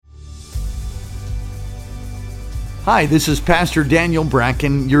Hi, this is Pastor Daniel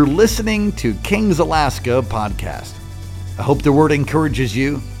Bracken. You're listening to Kings Alaska podcast. I hope the word encourages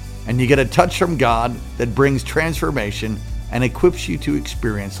you and you get a touch from God that brings transformation and equips you to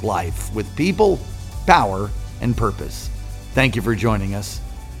experience life with people, power, and purpose. Thank you for joining us.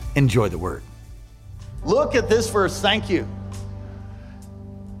 Enjoy the word. Look at this verse. Thank you.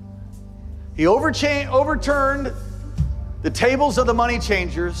 He overturned the tables of the money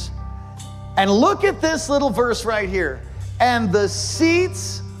changers. And look at this little verse right here. And the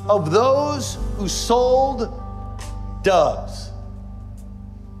seats of those who sold doves.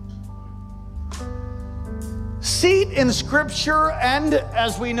 Seat in Scripture, and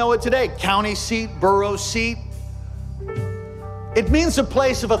as we know it today, county seat, borough seat, it means a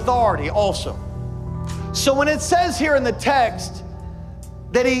place of authority also. So when it says here in the text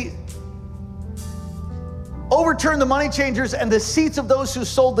that he overturn the money changers and the seats of those who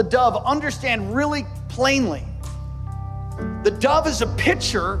sold the dove, understand really plainly, the dove is a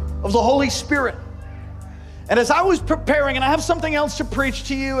picture of the Holy Spirit. And as I was preparing, and I have something else to preach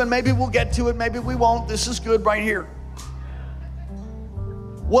to you, and maybe we'll get to it, maybe we won't. This is good right here.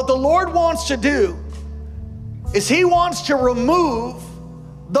 What the Lord wants to do is He wants to remove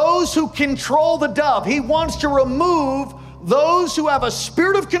those who control the dove. He wants to remove those who have a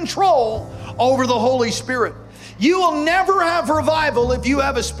spirit of control over the Holy Spirit. You will never have revival if you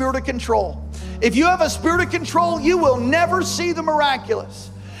have a spirit of control. If you have a spirit of control, you will never see the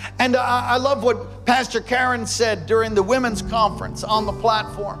miraculous. And I love what Pastor Karen said during the women's conference on the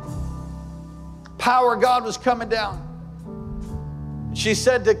platform. Power of God was coming down. She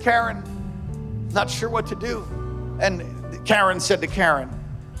said to Karen, not sure what to do. And Karen said to Karen,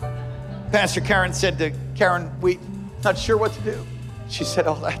 Pastor Karen said to Karen, we not sure what to do. She said,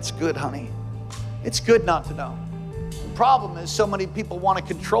 oh, that's good, honey. It's good not to know. The problem is so many people want to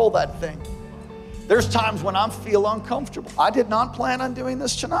control that thing. There's times when I feel uncomfortable. I did not plan on doing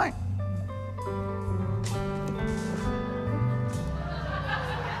this tonight.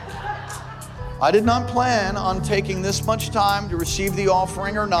 I did not plan on taking this much time to receive the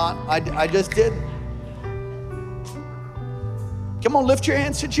offering or not. I just didn't. Come on, lift your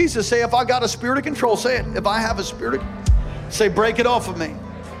hands to Jesus. Say, if I got a spirit of control, say it. If I have a spirit of, say, break it off of me.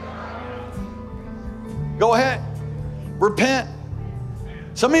 Go ahead. Repent.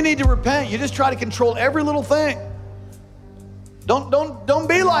 Some of you need to repent. You just try to control every little thing. Don't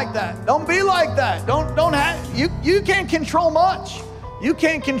be like that. Don't be like that. You can't control much. You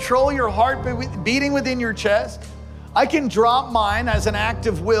can't control your heart beating within your chest. I can drop mine as an act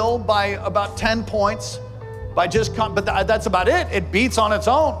of will by about 10 points. But that's about it. It beats on its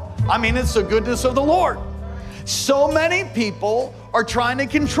own. I mean, it's the goodness of the Lord. So many people are trying to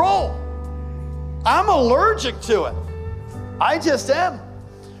control. I'm allergic to it. I just am.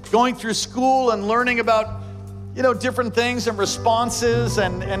 Going through school and learning about, different things and responses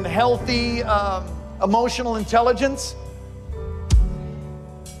and healthy emotional intelligence.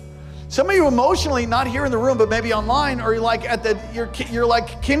 Some of you emotionally, not here in the room, but maybe online, are like you're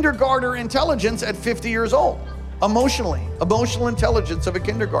like kindergartner intelligence at 50 years old. Emotional intelligence of a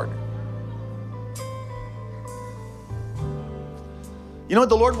kindergartner. You know what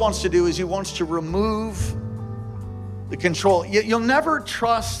the Lord wants to do is He wants to remove the control. You'll never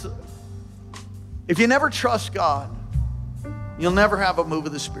trust, if you never trust God, you'll never have a move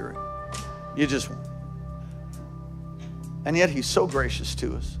of the Spirit. You just won't. And yet He's so gracious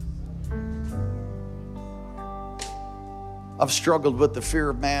to us. I've struggled with the fear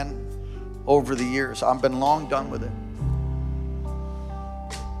of man over the years. I've been long done with it.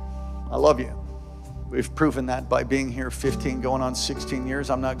 I love you. We've proven that by being here 15, going on 16 years.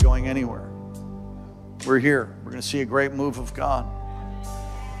 I'm not going anywhere. We're here. We're going to see a great move of God.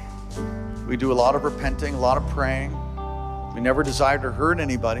 We do a lot of repenting, a lot of praying. We never desire to hurt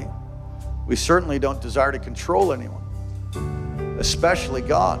anybody. We certainly don't desire to control anyone, especially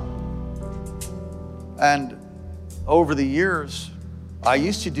God. And over the years, I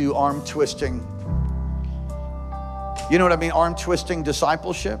used to do arm twisting. You know what I mean? Arm twisting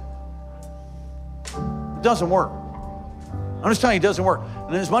discipleship. It doesn't work. I'm just telling you, it doesn't work.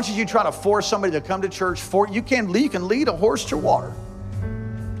 And as much as you try to force somebody to come to church, you can lead a horse to water,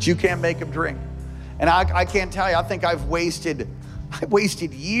 but you can't make him drink. And I can't tell you, I think I wasted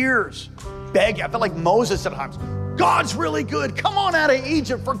years begging. I felt like Moses at times. God's really good. Come on out of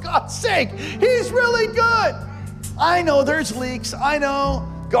Egypt, for God's sake. He's really good. I know there's leeks. I know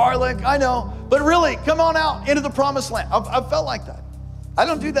garlic. I know. But really, come on out into the promised land. I've felt like that. I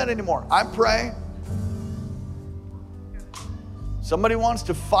don't do that anymore. I pray. Somebody wants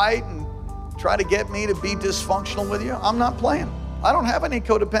to fight and try to get me to be dysfunctional with you, I'm not playing. I don't have any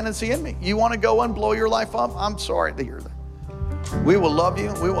codependency in me. You want to go and blow your life up? I'm sorry to hear that. We will love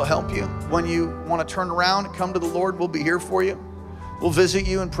you. We will help you. When you want to turn around and come to the Lord, we'll be here for you. We'll visit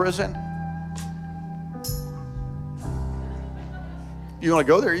you in prison. You want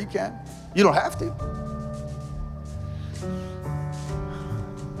to go there, you can. You don't have to.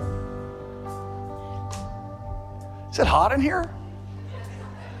 Is it hot in here?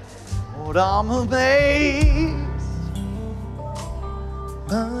 Lord, I'm amazed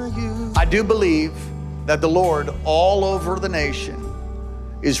by you. I do believe that the Lord all over the nation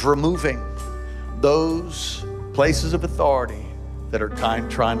is removing those places of authority that are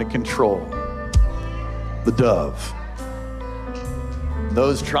trying to control the dove.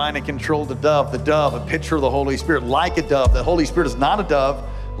 Those trying to control the dove, a picture of the Holy Spirit, like a dove. The Holy Spirit is not a dove,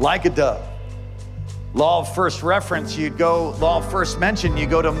 like a dove. Law of first reference, law of first mention, you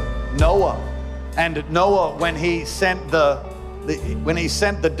go to Noah. And Noah, when he sent the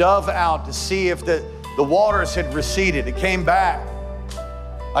dove out to see if the waters had receded, it came back.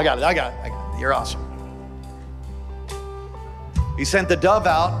 I got it. You're awesome. He sent the dove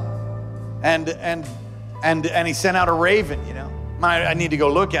out, and he sent out a raven, I need to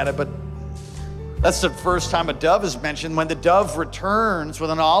go look at it, but that's the first time a dove is mentioned. When the dove returns with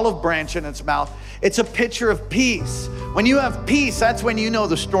an olive branch in its mouth, it's a picture of peace. When you have peace, that's when you know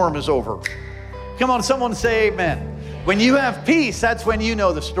the storm is over. Come on, someone say amen. When you have peace, that's when you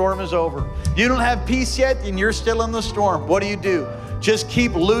know the storm is over. You don't have peace yet, and you're still in the storm. What do? Just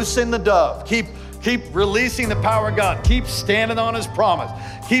keep loosing the dove. Keep releasing the power of God. Keep standing on his promise.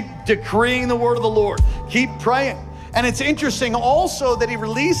 Keep decreeing the word of the Lord. Keep praying. And it's interesting also that he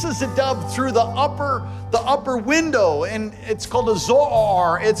releases the dove through the upper window, and it's called a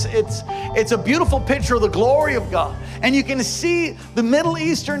zoar. It's a beautiful picture of the glory of God. And you can see the Middle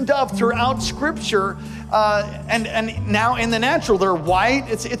Eastern dove throughout Scripture, and now in the natural, they're white.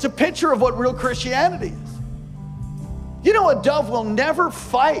 It's a picture of what real Christianity is. A dove will never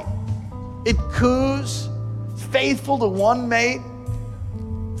fight. It coos, faithful to one mate.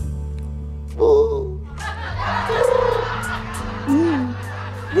 Ooh.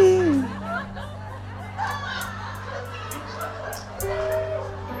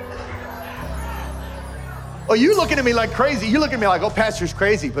 Oh, you looking at me like crazy. You looking at me like, oh, Pastor's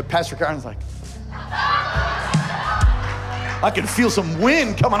crazy. But Pastor Karen's like, I can feel some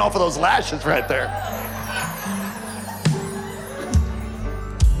wind coming off of those lashes right there.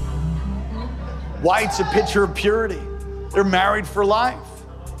 White's a picture of purity. They're married for life.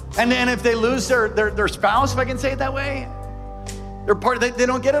 And then if they lose their spouse, if I can say it that way, they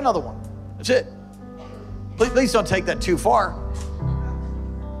don't get another one. That's it. Please don't take that too far.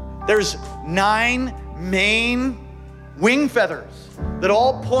 There's 9 main wing feathers that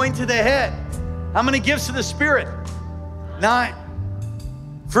all point to the head. How many gifts of the Spirit? 9.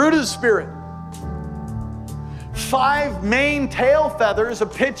 Fruit of the Spirit. 5 main tail feathers, a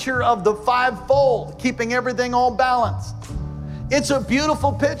picture of the 5-fold, keeping everything all balanced. It's a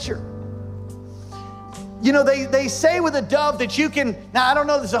beautiful picture. They say with a dove that you can, now I don't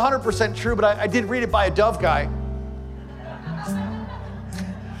know if this is 100% true, but I did read it by a dove guy.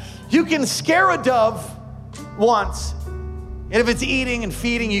 You can scare a dove once, and if it's eating and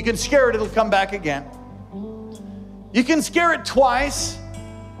feeding, you can scare it, it'll come back again. You can scare it twice,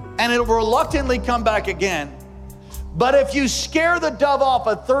 and it'll reluctantly come back again. But if you scare the dove off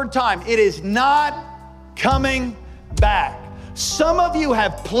a 3rd time, it is not coming back. Some of you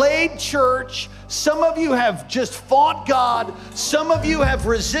have played church. Some of you have just fought God. Some of you have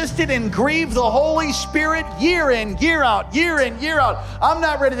resisted and grieved the Holy Spirit year in, year out, year in, year out. I'm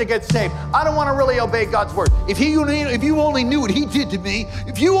not ready to get saved. I don't want to really obey God's word. If you only knew what he did to me,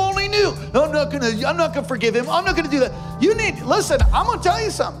 if you only knew, I'm not gonna forgive him. I'm not gonna do that. Listen, I'm gonna tell you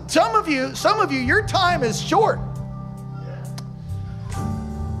something. Some of you, your time is short.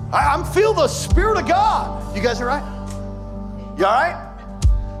 I feel the Spirit of God. You guys all right? You all right?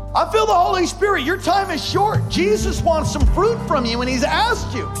 I feel the Holy Spirit. Your time is short. Jesus wants some fruit from you, and he's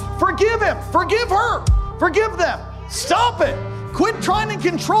asked you. Forgive him. Forgive her. Forgive them. Stop it. Quit trying to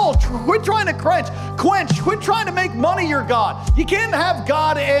control. Quit trying to quench. Quit trying to make money your God. You can't have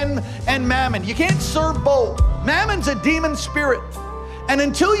God and mammon. You can't serve both. Mammon's a demon spirit. And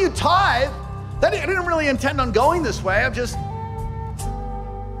until you tithe, I didn't really intend on going this way.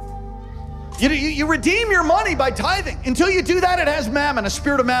 You redeem your money by tithing. Until you do that, it has mammon, a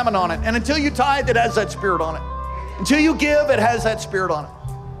spirit of mammon on it. And until you tithe, it has that spirit on it. Until you give, it has that spirit on it.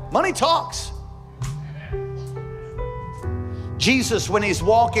 Money talks. Jesus, when he's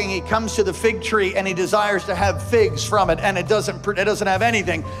walking, he comes to the fig tree and he desires to have figs from it, and it doesn't have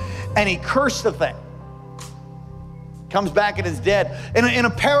anything. And he cursed the thing. comes back and is dead. In a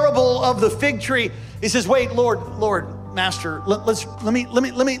parable of the fig tree, he says, wait, Lord, Master, let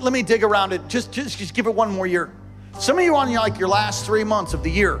me dig around it. Just give it one more year. Some of you are on like your last 3 months of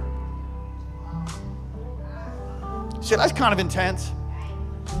the year. He said, that's kind of intense.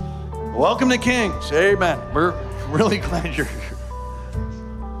 Welcome to Kings. Amen. We're really glad you're here.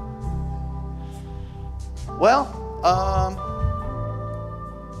 Well,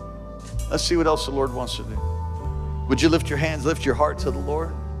 let's see what else the Lord wants to do. Would you lift your hands, lift your heart to the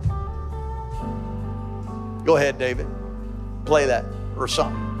Lord? Go ahead, David. Play that or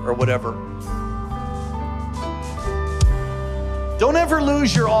something or whatever. Don't ever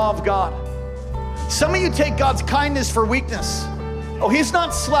lose your awe of God. Some of you take God's kindness for weakness. Oh, he's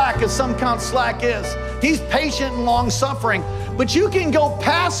not slack as some count slack is. He's patient and long-suffering. But you can go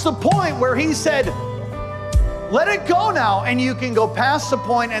past the point where he said, let it go now. And you can go past the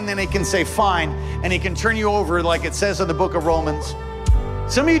point and then he can say, fine. And he can turn you over like it says in the book of Romans.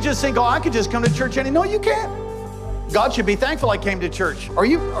 Some of you just think, oh, I could just come to church. No, you can't. God should be thankful I came to church.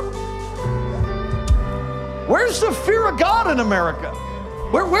 Where's the fear of God in America?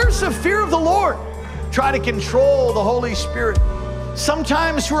 Where's the fear of the Lord? Try to control the Holy Spirit.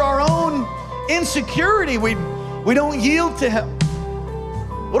 Sometimes for our own insecurity, we don't yield to him.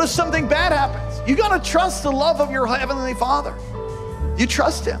 What if something bad happens? You got to trust the love of your Heavenly Father. You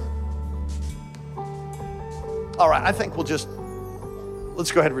trust him. All right, I think let's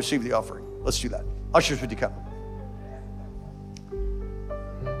go ahead and receive the offering. Let's do that. Ushers, would you come?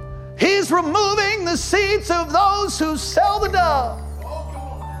 He's removing the seats of those who sell the dove.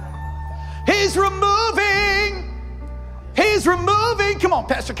 He's removing. Come on,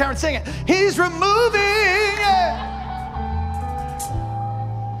 Pastor Karen, sing it. He's removing.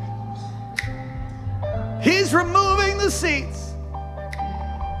 He's removing the seats.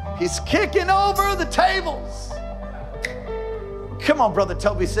 He's kicking over the tables. Come on, Brother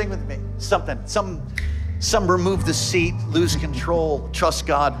Toby, sing with me. Some remove the seat, lose control, trust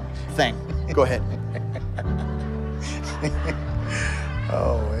God thing. Go ahead.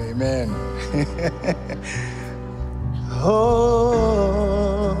 Oh, amen. Oh.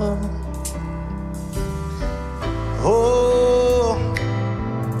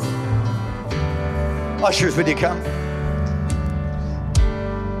 Ushers, would you come?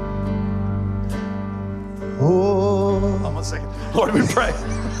 Hold on 1 second. Lord, we pray.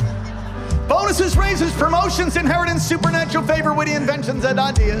 Bonuses, raises, promotions, inheritance, supernatural favor, witty inventions and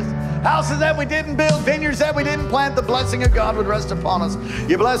ideas. Houses that we didn't build, vineyards that we didn't plant, the blessing of God would rest upon us.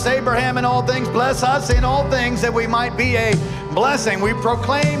 You bless Abraham in all things, bless us in all things, that we might be a blessing. We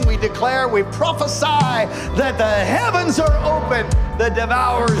proclaim, we declare, we prophesy that the heavens are open, the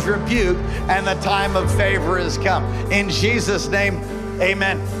devourers rebuked, and the time of favor has come. In Jesus' name,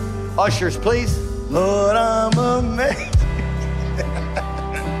 amen. Ushers, please. Lord, I'm amazed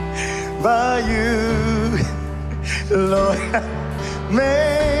by you. Lord, I'm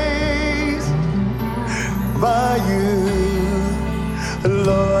amazed by you.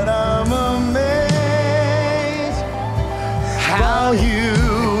 Lord, I'm amazed How you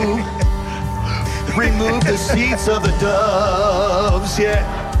remove the seats of the doves. Yeah.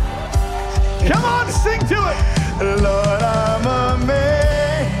 Come on, sing to it. Lord, I'm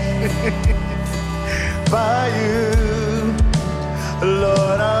amazed by you.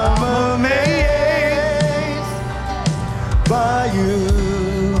 Lord, I'm amazed by you.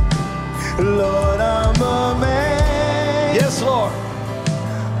 Lord, I'm amazed. Yes, Lord.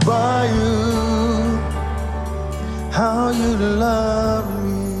 By you. How you love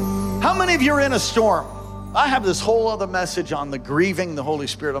me. How many of you are in a storm? I have this whole other message on the grieving the Holy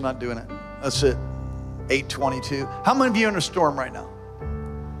Spirit. I'm not doing it. That's it. 8:22. How many of you are in a storm right now?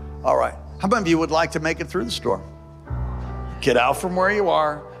 All right. How many of you would like to make it through the storm? Get out from where you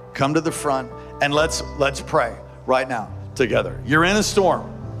are, come to the front, and let's pray right now together. You're in a storm.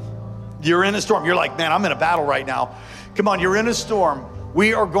 You're in a storm. You're like, man, I'm in a battle right now. Come on, you're in a storm.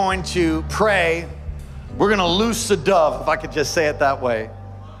 We are going to pray. We're going to loose the dove, if I could just say it that way.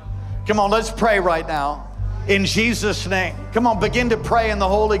 Come on, let's pray right now. In Jesus' name. Come on, begin to pray in the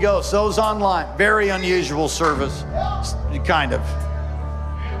Holy Ghost. Those online, very unusual service, kind of.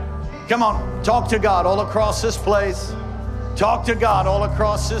 Come on, talk to God all across this place. Talk to God all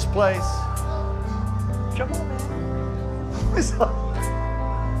across this place. Come on, man.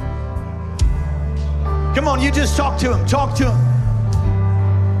 Come on, you just talk to him. Talk to him.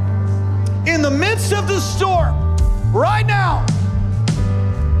 In the midst of the storm, right now,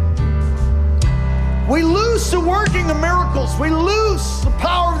 we loose the working of miracles. We loose the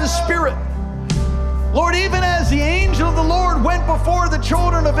power of the Spirit. Lord, even as the angel of the Lord went before the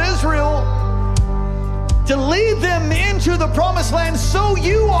children of Israel to lead them into the promised land. So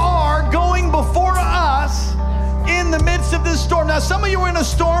you are going before us in the midst of this storm. Now, some of you are in a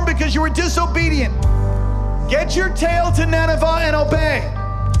storm because you were disobedient. Get your tail to Nineveh and obey.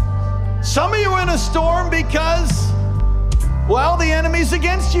 Some of you are in a storm because, well, the enemy's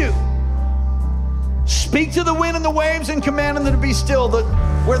against you. Speak to the wind and the waves and command them to be still.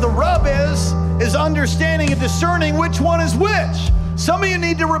 Where the rub is understanding and discerning which one is which. Some of you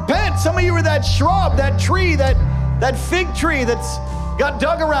need to repent. Some of you are that shrub, that tree, that fig tree that's got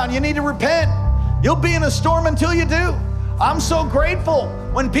dug around. You need to repent. You'll be in a storm until you do. I'm so grateful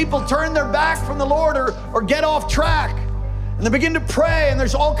when people turn their back from the Lord or get off track and they begin to pray, and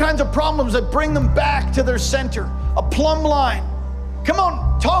there's all kinds of problems that bring them back to their center, a plumb line. Come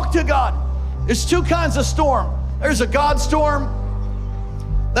on, talk to God. There's two kinds of storm. There's a God storm,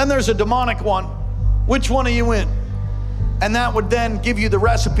 then there's a demonic one. Which one are you in? And that would then give you the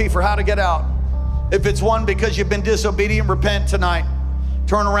recipe for how to get out. If it's one because you've been disobedient, repent tonight.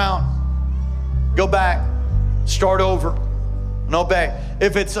 Turn around. Go back. Start over. And obey.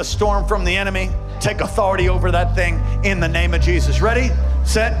 If it's a storm from the enemy, take authority over that thing in the name of Jesus. Ready,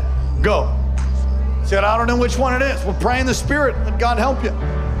 set, go. Said, I don't know which one it is. We'll pray in the Spirit. Let God help you.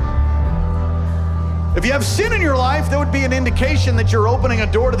 If you have sin in your life, that would be an indication that you're opening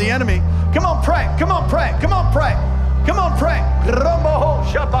a door to the enemy. Come on, pray. Come on, pray. Come on, pray. Come on, pray.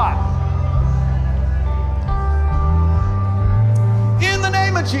 In the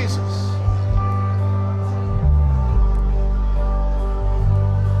name of Jesus.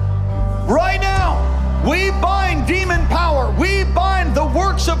 Right now, we bind demon power. We bind the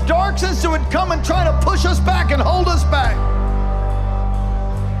works of darkness that would come and try to push us back and hold us back.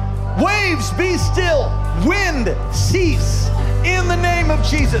 Waves, be still. Wind, cease. In the name of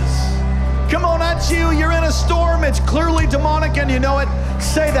Jesus. Come on, that's you. You're in a storm. It's clearly demonic and you know it.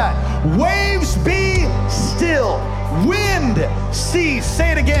 Say that. Waves, be still. Wind, cease.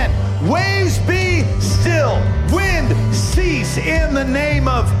 Say it again. Waves, be still. Wind, cease. In the name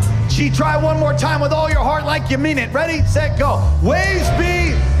of Jesus. Try one more time with all your heart like you mean it. Ready, set, go. Waves,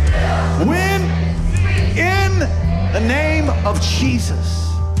 be wind. In the name of Jesus.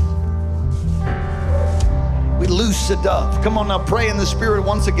 We loose the dove. Come on now, pray in the Spirit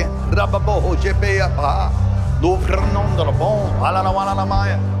once again.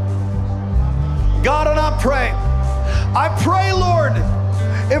 God, and I pray, Lord,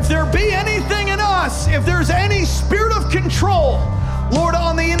 if there be anything in us, if there's any spirit of control, Lord,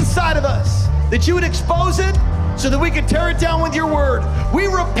 on the inside of us, that you would expose it so that we could tear it down with your word. We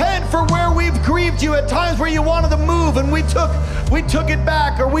repent for where we've grieved you at times where you wanted to move and we took it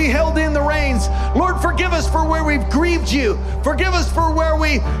back or we held in the reins. Lord, forgive us for where we've grieved you. Forgive us for where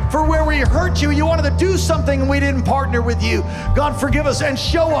we hurt you. You wanted to do something and we didn't partner with you. God, forgive us and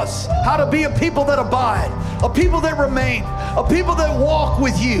show us how to be a people that abide, a people that remain, a people that walk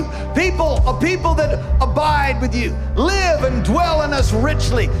with you, a people that abide with you. Live and dwell in us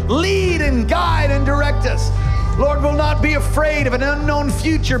richly. Lead and guide and direct us. Lord, we'll not be afraid of an unknown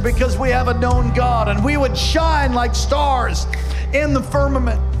future because we have a known God, and we would shine like stars in the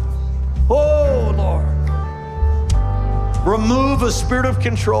firmament. Oh, Lord. Remove a spirit of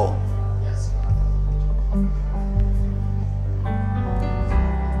control.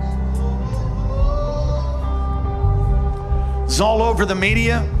 It's all over the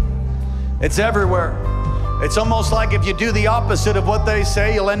media. It's everywhere. It's almost like if you do the opposite of what they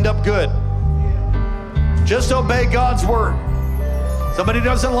say, you'll end up good. Just obey God's word. Somebody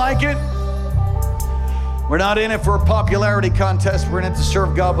doesn't like it? We're not in it for a popularity contest. We're in it to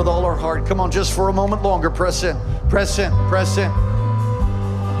serve God with all our heart. Come on, just for a moment longer. Press in, press in, press in.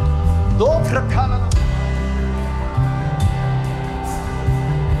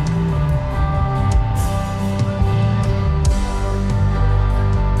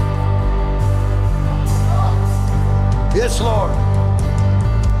 Yes, Lord.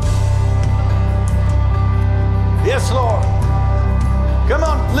 Yes, Lord. Come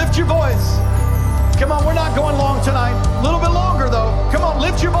on, lift your voice. Come on, we're not going long tonight. A little bit longer, though. Come on,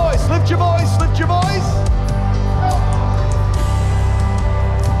 lift your voice, lift your voice, lift your voice.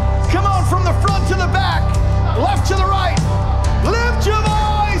 Come on, from the front to the back, left to the right. Lift your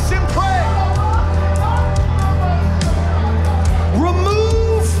voice and pray.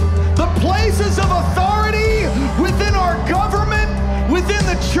 Remove the places of authority within our government, within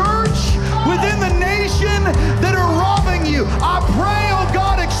the church, within the nation that are robbing you. I pray, oh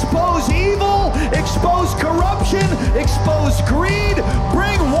God, expose evil, expose corruption, expose greed,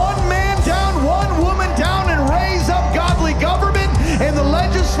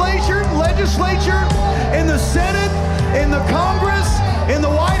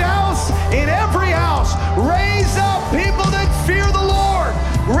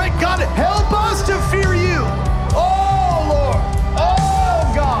 God, help us to fear you. Oh, Lord.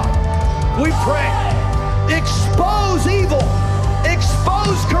 Oh, God. We pray. Expose evil.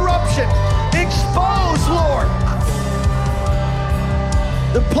 Expose corruption. Expose, Lord,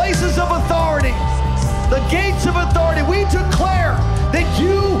 the places of authority, the gates of authority. We declare that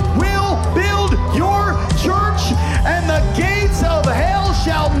you will build your church and the gates of hell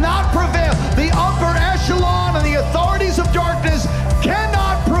shall not prevail. The upper echelon and the authorities of darkness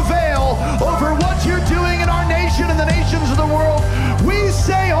cannot prevail over what you're doing in our nation and the nations of the world. We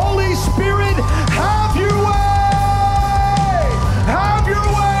say, Holy Spirit, have your way. Have your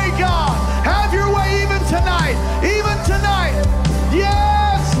way, God. Have your way even tonight. Even tonight.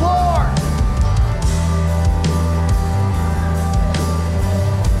 Yes, Lord.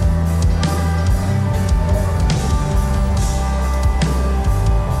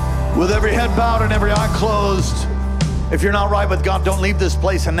 With every head bowed and every eye closed, if you're not right with God, don't leave this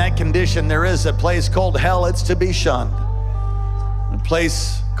place in that condition. There is a place called hell. It's to be shunned. A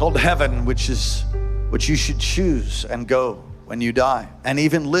place called heaven, which is what you should choose and go when you die, and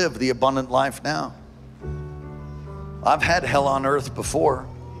even live the abundant life now. I've had hell on earth before.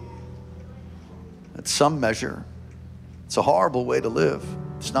 At some measure, it's a horrible way to live.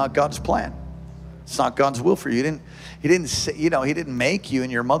 It's not God's plan. It's not God's will for you. He didn't make you in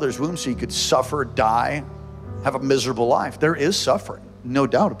your mother's womb so you could suffer, die, have a miserable life. There is suffering, no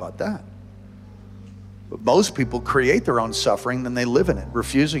doubt about that. But most people create their own suffering, then they live in it,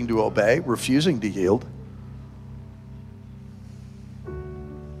 refusing to obey, refusing to yield.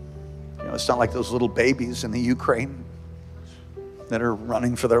 It's not like those little babies in the Ukraine that are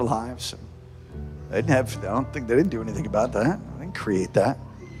running for their lives. I don't think they didn't do anything about that. They didn't create that.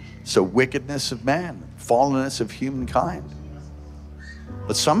 It's the wickedness of man, fallenness of humankind.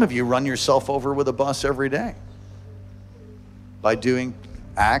 But some of you run yourself over with a bus every day by doing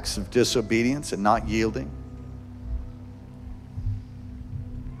acts of disobedience and not yielding.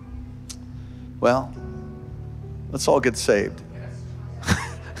 Well, let's all get saved.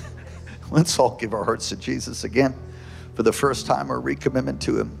 Let's all give our hearts to Jesus again for the first time, or recommitment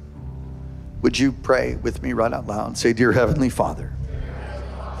to him. Would you pray with me right out loud and say, Dear Heavenly Father,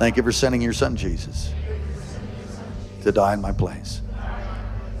 thank you for sending your son Jesus to die in my place,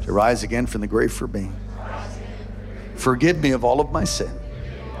 to rise again from the grave for me. Forgive me of all of my sin.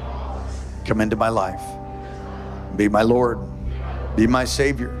 Come into my life. Be my Lord. Be my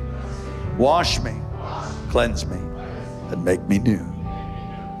Savior. Wash me, cleanse me, and make me new.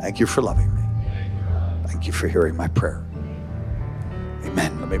 Thank you for loving me. Thank you for hearing my prayer.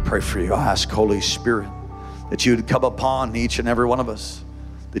 Amen. Let me pray for you. I ask, Holy Spirit, that you'd come upon each and every one of us,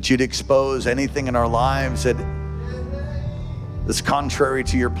 that you'd expose anything in our lives that's contrary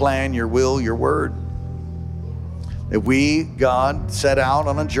to your plan, your will, your word. That we, God, set out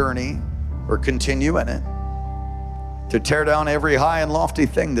on a journey or continue in it to tear down every high and lofty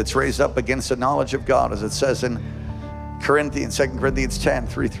thing that's raised up against the knowledge of God, as it says in 2 Corinthians 10,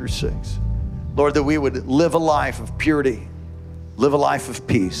 3-6. Lord, that we would live a life of purity, live a life of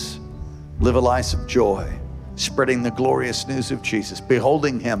peace, live a life of joy, spreading the glorious news of Jesus,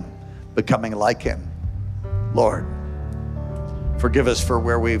 beholding him, becoming like him. Lord, forgive us for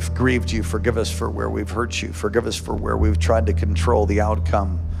where we've grieved you. Forgive us for where we've hurt you. Forgive us for where we've tried to control the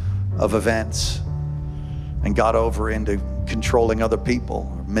outcome of events and got over into controlling other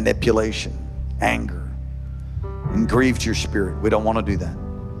people, manipulation, anger, and grieved your spirit. We don't want to do that.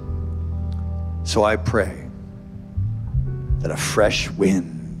 So I pray that a fresh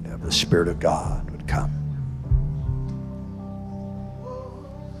wind of the Spirit of God would come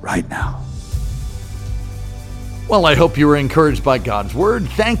right now. Well, I hope you were encouraged by God's word.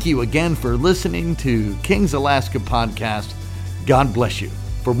 Thank you again for listening to Kings Alaska Podcast. God bless you.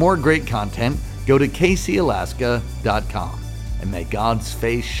 For more great content, go to kcalaska.com, and may God's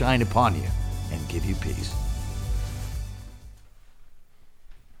face shine upon you and give you peace.